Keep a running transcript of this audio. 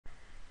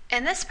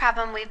In this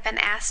problem, we've been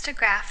asked to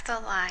graph the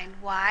line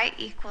y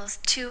equals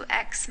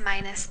 2x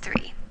minus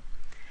 3.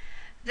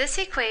 This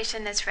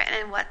equation is written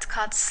in what's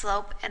called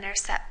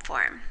slope-intercept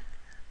form.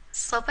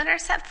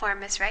 Slope-intercept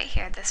form is right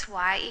here, this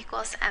y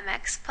equals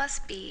mx plus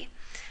b.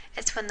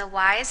 It's when the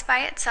y is by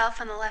itself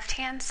on the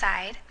left-hand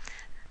side.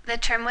 The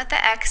term with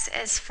the x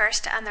is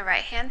first on the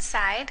right-hand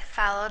side,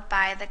 followed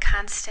by the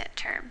constant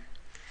term.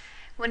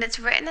 When it's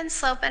written in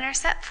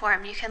slope-intercept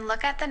form, you can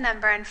look at the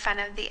number in front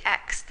of the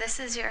x.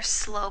 This is your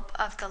slope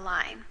of the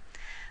line.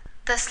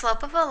 The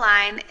slope of a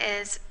line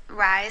is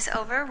rise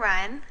over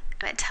run.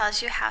 It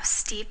tells you how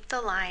steep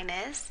the line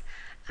is.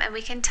 And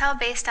we can tell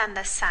based on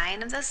the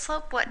sign of the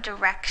slope what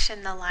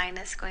direction the line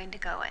is going to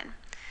go in.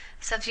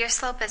 So if your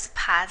slope is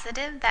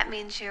positive, that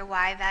means your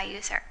y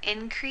values are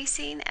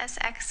increasing as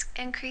x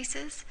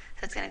increases.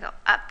 So it's going to go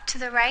up to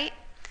the right.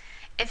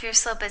 If your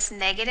slope is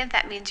negative,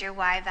 that means your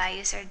y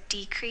values are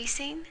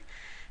decreasing.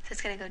 So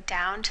it's going to go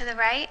down to the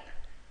right.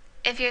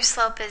 If your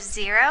slope is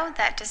 0,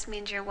 that just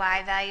means your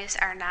y values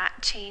are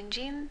not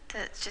changing.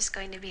 That's just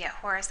going to be a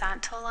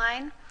horizontal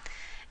line.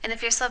 And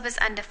if your slope is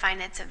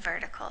undefined, it's a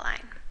vertical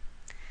line.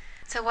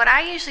 So what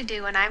I usually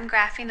do when I'm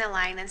graphing a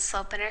line in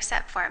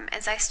slope-intercept form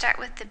is I start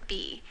with the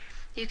b.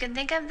 You can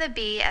think of the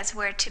b as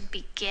where to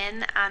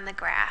begin on the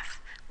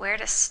graph, where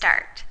to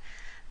start.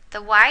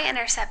 The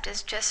y-intercept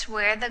is just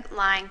where the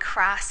line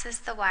crosses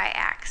the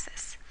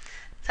y-axis.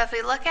 So if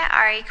we look at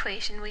our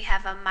equation, we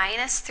have a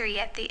minus 3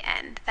 at the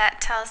end. That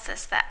tells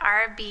us that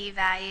our b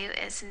value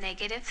is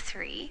negative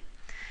 3.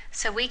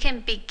 So we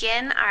can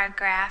begin our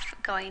graph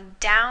going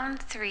down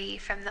 3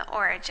 from the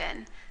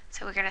origin.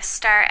 So we're going to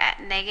start at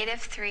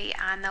negative 3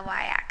 on the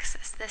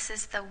y-axis. This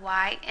is the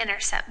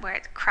y-intercept where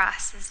it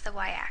crosses the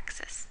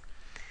y-axis.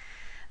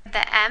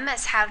 The m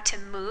is how to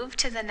move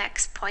to the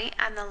next point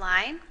on the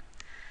line.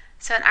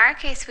 So in our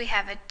case, we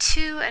have a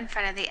 2 in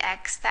front of the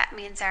x. That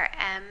means our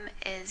m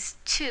is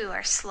 2.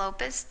 Our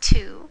slope is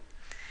 2.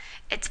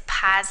 It's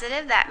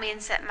positive. That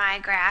means that my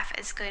graph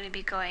is going to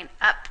be going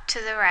up to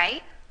the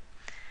right.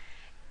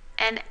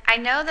 And I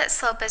know that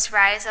slope is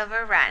rise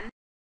over run.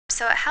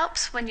 So it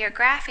helps when you're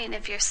graphing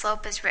if your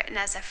slope is written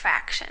as a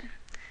fraction.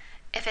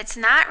 If it's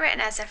not written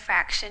as a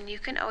fraction, you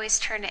can always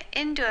turn it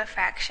into a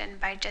fraction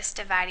by just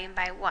dividing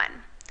by 1.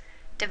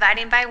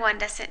 Dividing by 1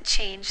 doesn't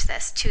change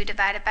this. 2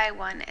 divided by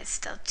 1 is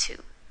still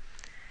 2.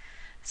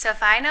 So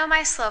if I know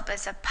my slope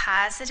is a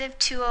positive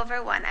 2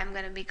 over 1, I'm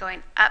going to be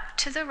going up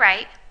to the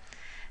right.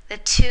 The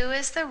 2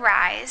 is the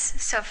rise.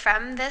 So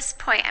from this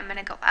point, I'm going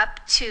to go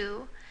up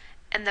 2.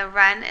 And the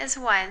run is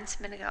 1, so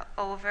I'm going to go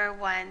over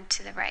 1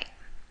 to the right.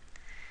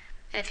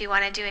 And if you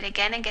want to do it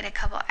again and get a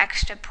couple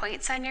extra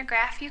points on your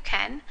graph, you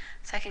can.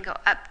 So I can go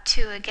up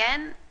 2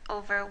 again,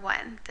 over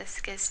 1.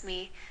 This gives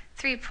me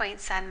 3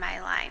 points on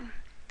my line.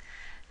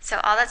 So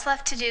all that's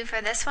left to do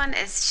for this one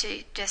is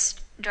to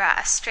just draw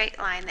a straight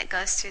line that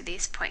goes through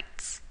these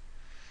points.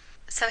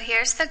 So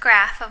here's the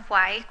graph of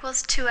y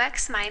equals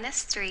 2x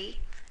minus 3.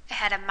 It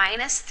had a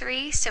minus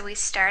 3, so we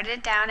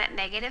started down at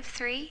negative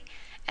 3,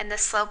 and the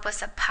slope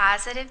was a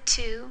positive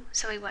 2,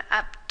 so we went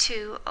up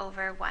 2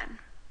 over 1.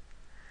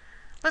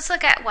 Let's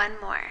look at one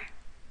more.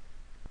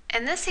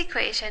 In this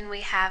equation,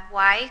 we have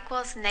y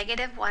equals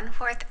negative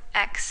 1/4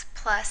 x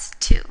plus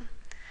 2.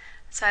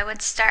 So I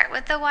would start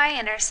with the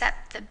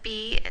y-intercept. The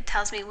b, it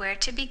tells me where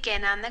to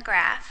begin on the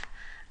graph.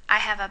 I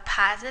have a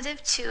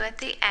positive 2 at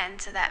the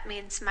end, so that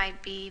means my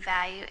b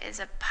value is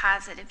a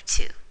positive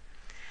 2.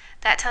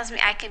 That tells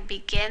me I can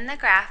begin the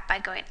graph by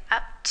going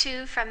up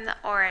 2 from the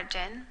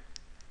origin.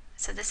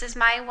 So this is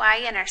my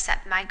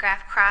y-intercept. My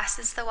graph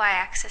crosses the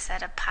y-axis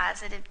at a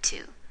positive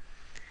 2.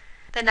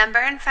 The number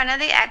in front of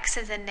the x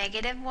is a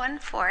negative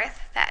 1/4.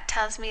 That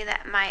tells me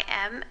that my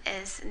m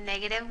is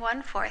negative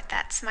 1/4.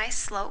 That's my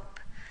slope.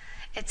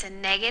 It's a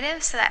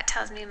negative, so that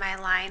tells me my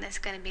line is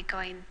going to be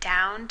going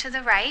down to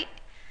the right.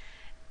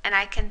 And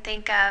I can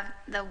think of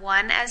the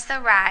 1 as the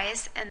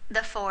rise and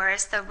the 4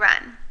 as the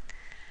run.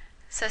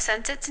 So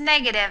since it's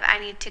negative, I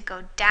need to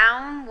go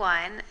down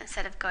 1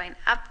 instead of going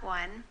up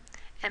 1.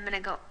 I'm going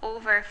to go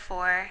over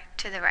 4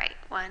 to the right.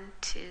 1,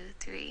 2,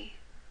 3,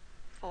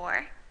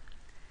 4.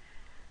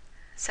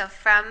 So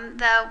from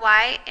the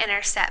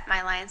y-intercept,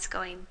 my line's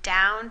going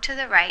down to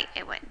the right.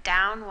 It went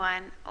down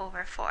 1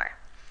 over 4.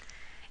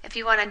 If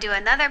you want to do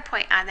another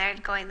point on there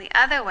going the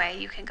other way,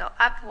 you can go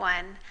up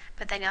 1,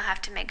 but then you'll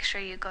have to make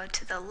sure you go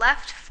to the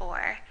left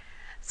 4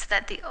 so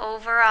that the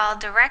overall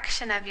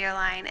direction of your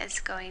line is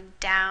going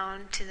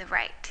down to the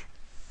right.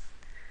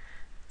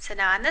 So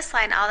now on this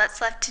line, all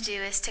that's left to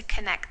do is to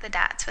connect the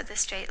dots with a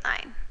straight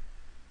line.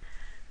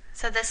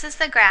 So this is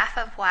the graph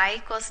of y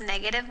equals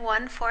negative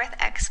 1/4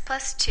 x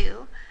plus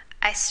 2.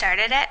 I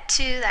started at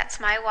 2, that's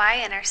my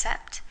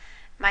y-intercept.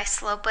 My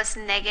slope was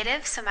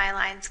negative, so my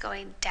line's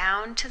going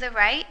down to the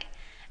right,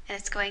 and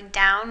it's going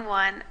down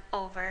 1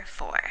 over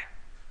 4.